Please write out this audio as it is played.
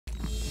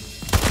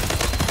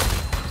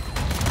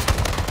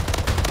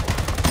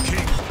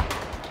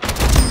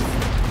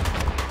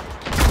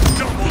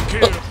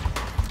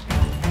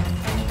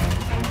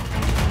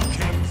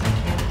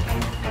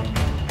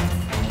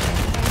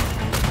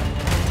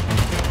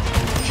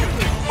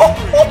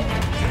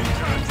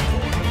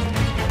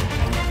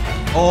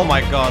Oh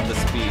my god, the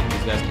speed.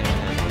 These guys can't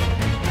handle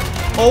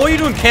it. Oh, what are you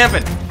doing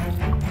camping?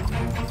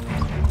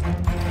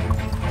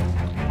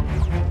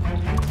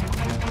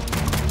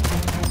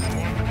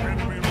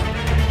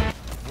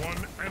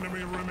 One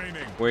enemy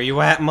remaining. Where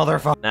you at,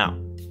 motherfucker? Now,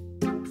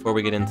 before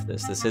we get into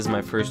this, this is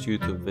my first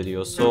YouTube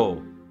video,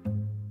 so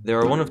there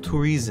are one of two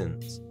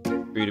reasons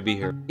for you to be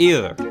here.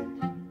 Either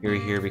you're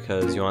here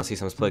because you want to see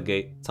some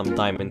Splitgate, some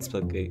diamond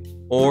Splitgate,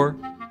 or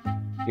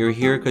you're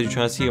here because you're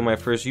trying to see what my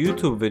first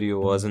YouTube video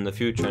was in the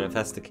future, and if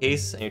that's the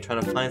case, and you're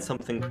trying to find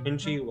something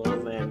cringy, well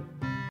then,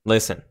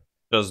 listen,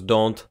 just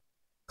don't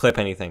clip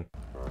anything.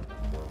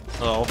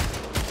 Oh.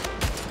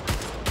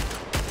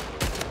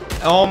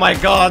 Oh my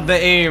god, the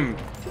aim!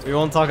 We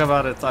won't talk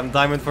about it, I'm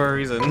diamond for a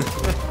reason.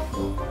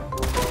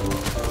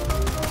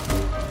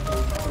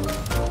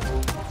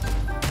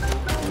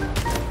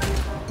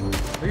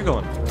 Where are you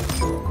going?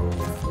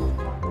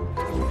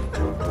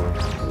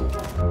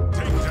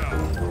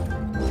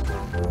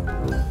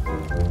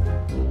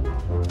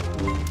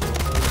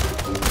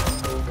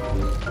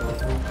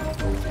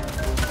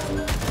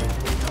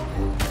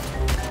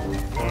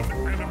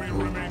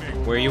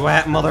 Where you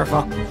at,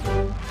 motherfucker?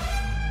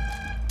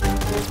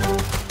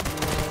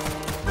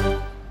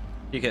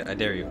 You can. I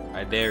dare you.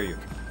 I dare you.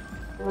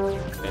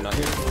 Okay, not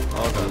here.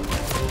 Oh god.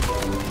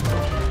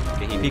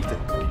 Okay, he peeked it.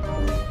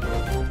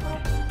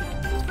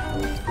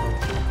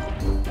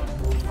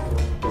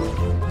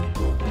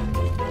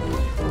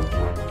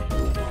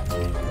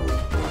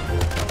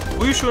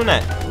 Who you shooting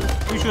at?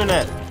 Who you shooting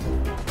at?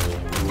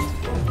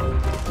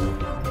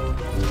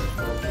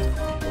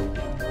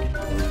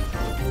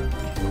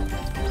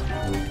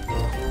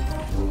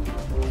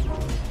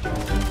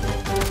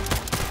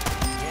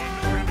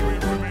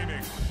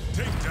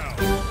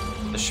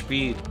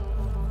 Speed.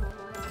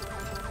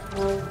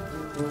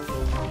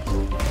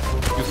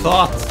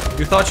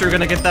 You thought you were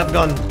gonna get that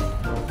gun.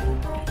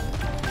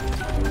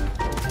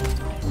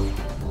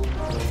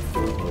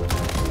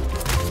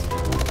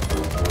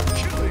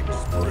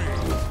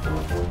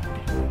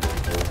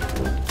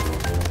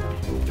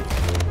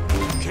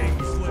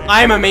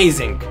 I'm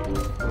amazing.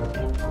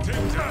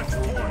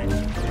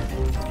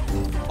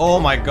 Oh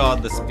my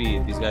god, the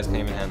speed. These guys can't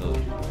even handle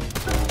it.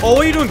 Oh,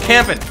 what are you doing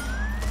camping?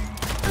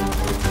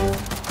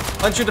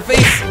 Punch you in the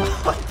face!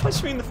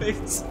 Punch me in the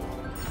face!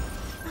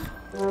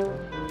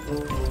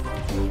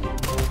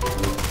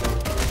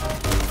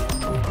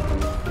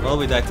 Well,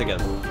 we died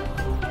together.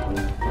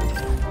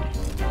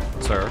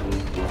 Sir.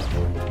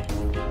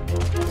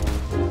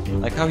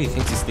 Like how he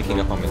thinks he's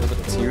sneaking up on me. Look at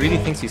this. He really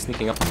thinks he's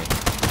sneaking up on me.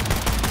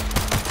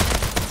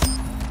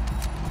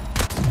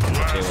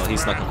 Okay, well, he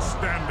snuck up on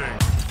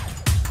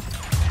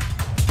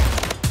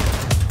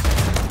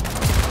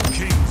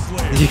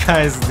me. You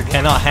guys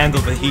cannot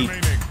handle the heat.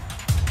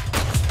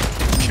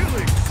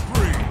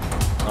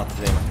 Not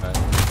today, my friend.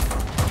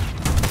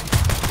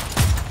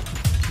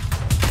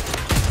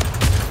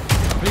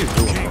 What are you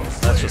doing,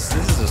 bro? This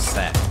is just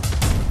sad.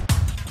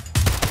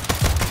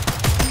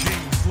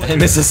 I didn't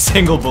miss a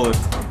single bullet.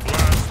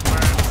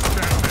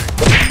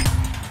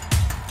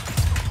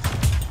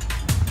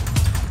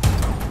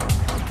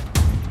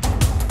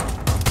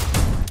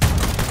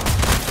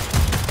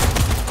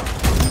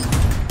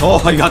 Oh,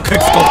 I got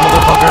quickscope,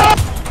 motherfucker!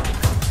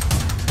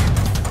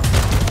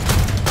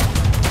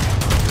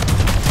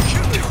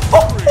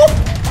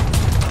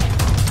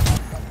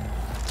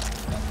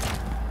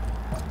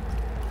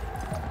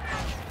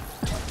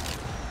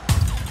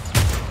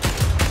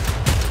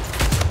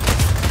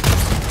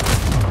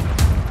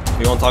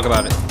 We won't talk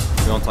about it.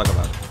 We won't talk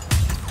about it.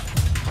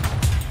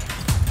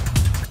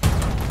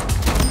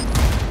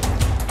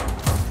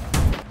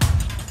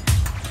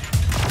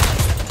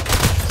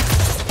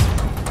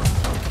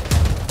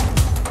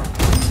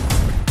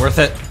 Worth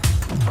it.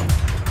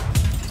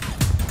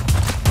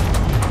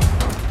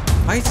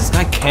 Why is this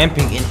guy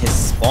camping in his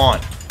spawn?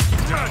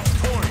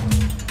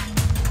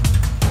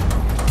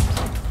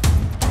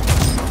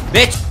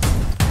 Bitch!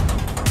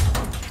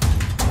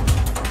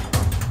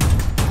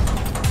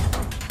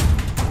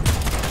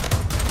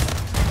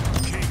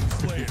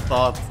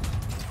 Thought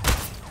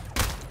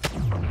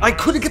I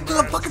couldn't get to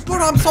the fucking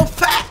portal. I'm so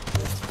fat.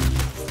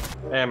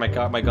 Hey, my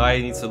god, my guy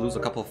needs to lose a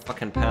couple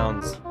fucking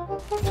pounds.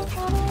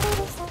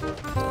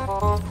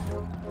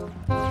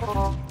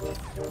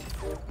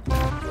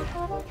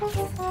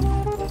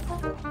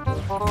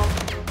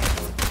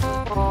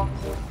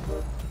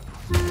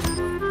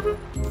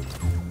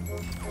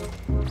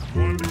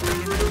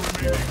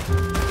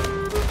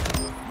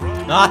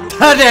 Not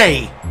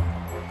today.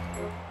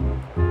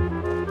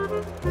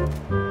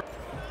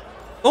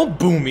 Don't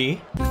boo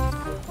me.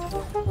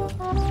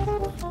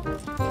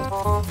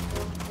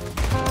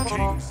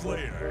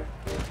 Kingslayer.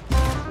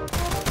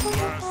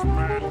 Last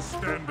man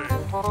standing.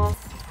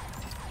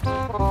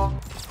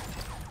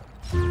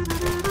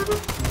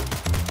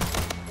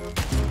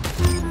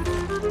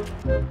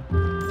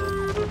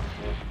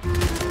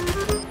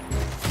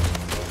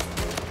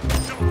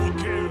 Double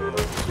kill.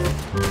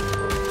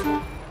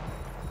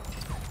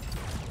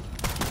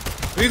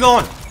 Where you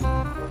going?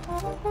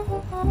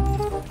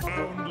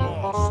 Found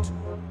lost.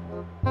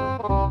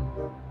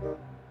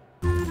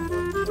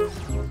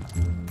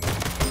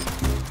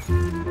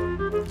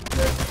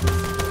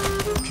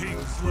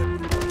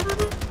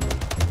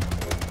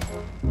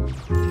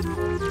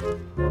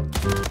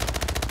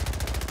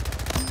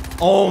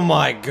 Oh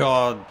my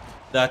god.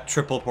 That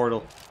triple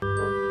portal.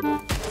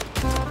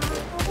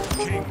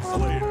 King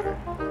Slayer.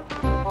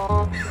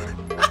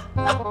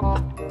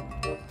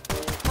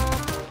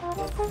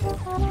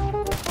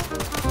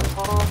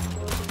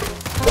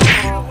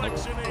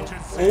 Election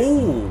agency.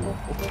 Oh,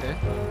 okay.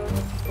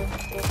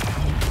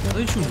 How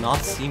did you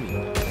not see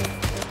me?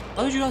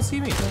 How did you not see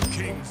me?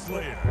 King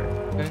Slayer.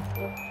 Okay.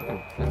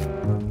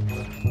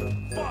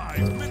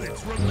 5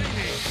 minutes remaining.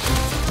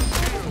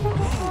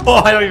 Oh,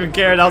 I don't even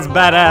care. That was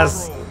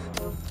badass.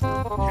 Kill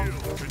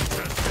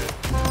contested.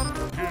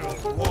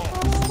 Kill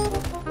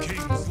lost.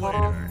 King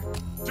Slayer.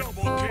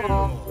 Double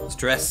kill.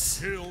 Stress.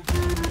 Kill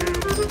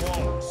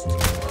lost.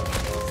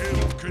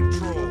 Kill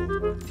control.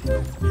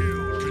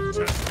 Kill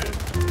contested.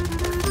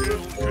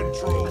 Kill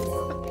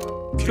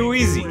control. Too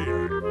easy.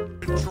 Slayer.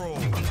 Control.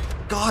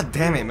 God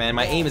damn it, man.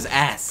 My aim is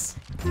ass.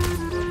 Kill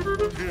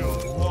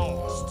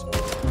lost.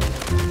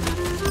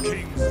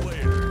 King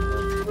Slayer.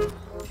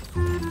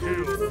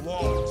 Kill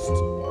lost.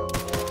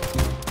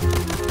 Kill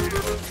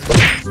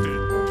contested.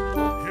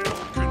 Kill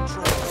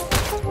control.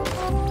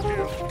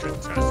 Kill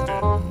contested.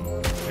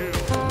 Kill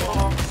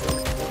lost.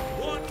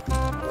 One.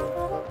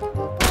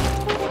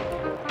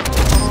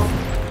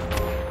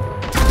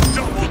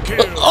 Double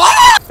kill.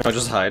 I'll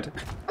just hide.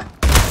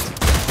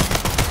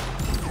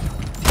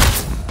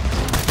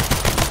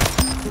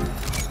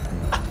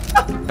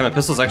 My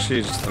pistol's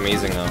actually just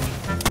amazing now.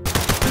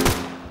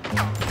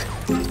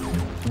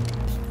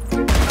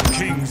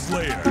 King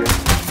Slayer.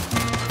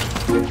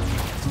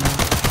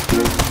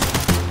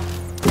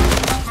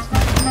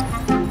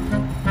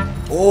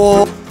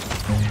 Oh!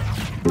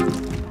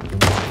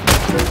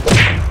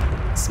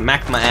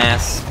 Smack my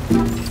ass.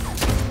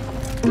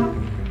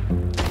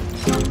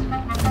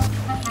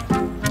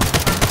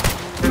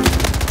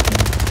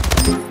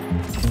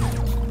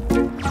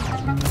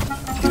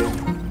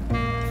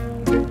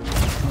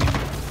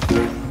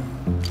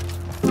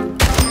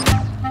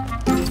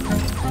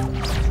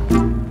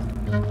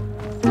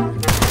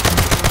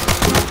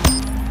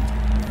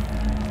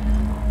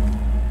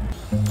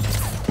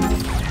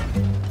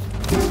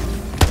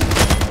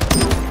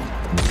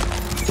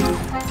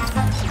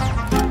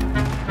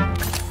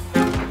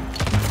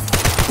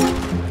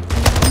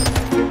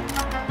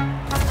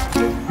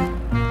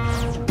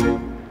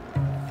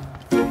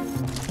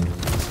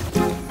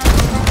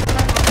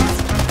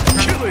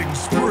 Killing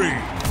spree.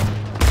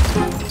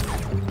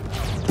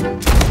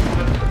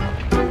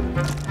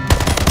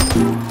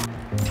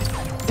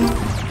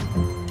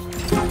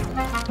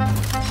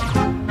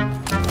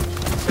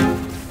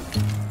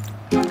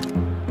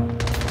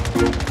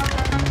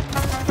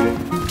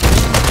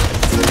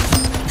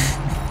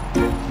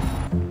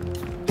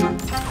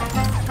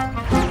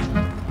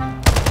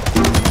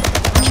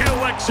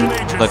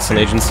 Election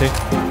agency.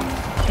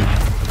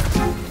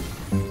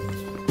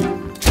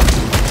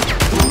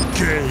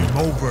 Game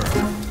over.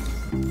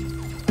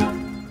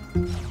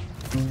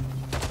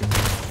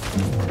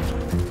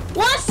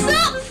 What's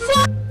up,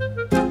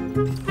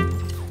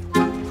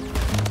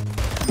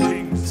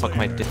 Fuck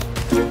my dick.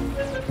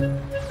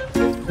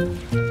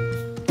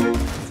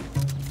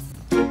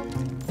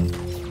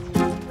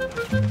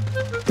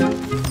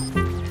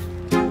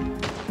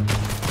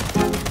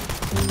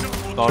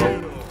 Got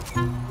him.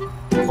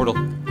 Portal.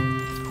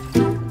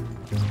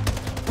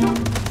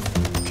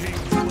 King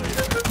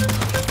Slayer.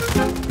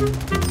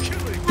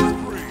 Killing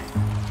spree.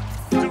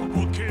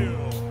 Double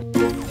kill.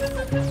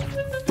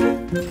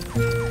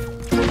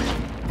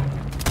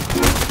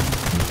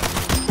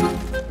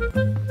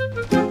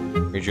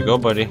 Where'd you go,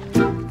 buddy?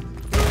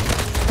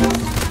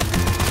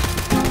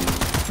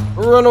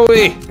 Run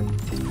away!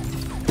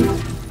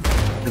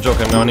 I'm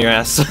joking, I'm on your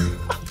ass.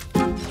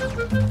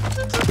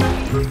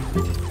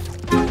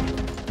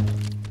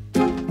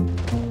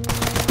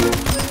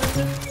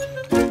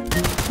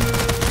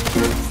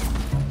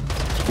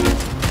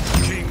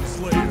 King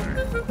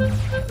Slayer.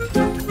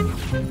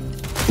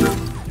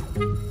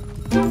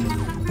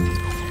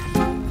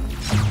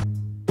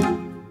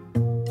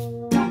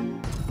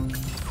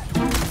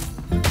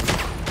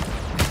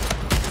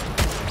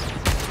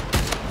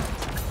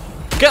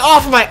 Get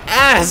off my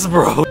ass,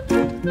 bro!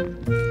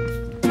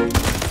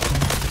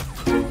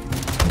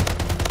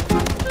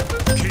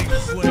 King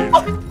Slayer.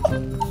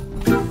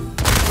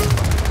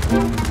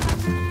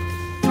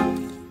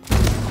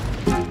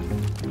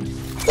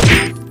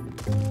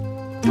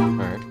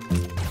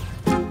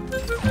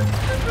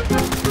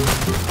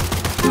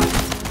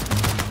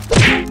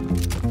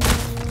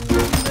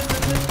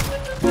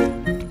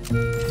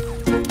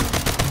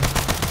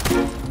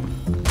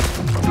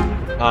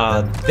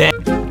 Alright.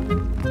 Damn.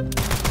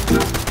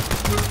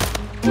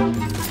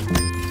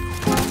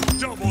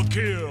 Double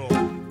kill.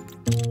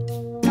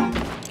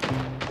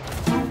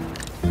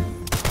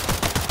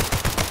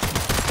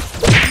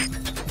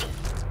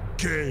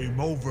 Game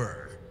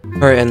over.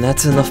 Alright, and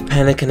that's enough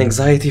panic and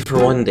anxiety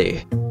for one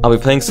day. I'll be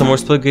playing some more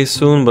Splitgate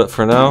soon, but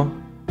for now,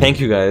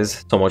 thank you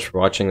guys so much for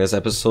watching this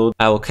episode.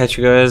 I will catch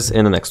you guys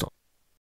in the next one.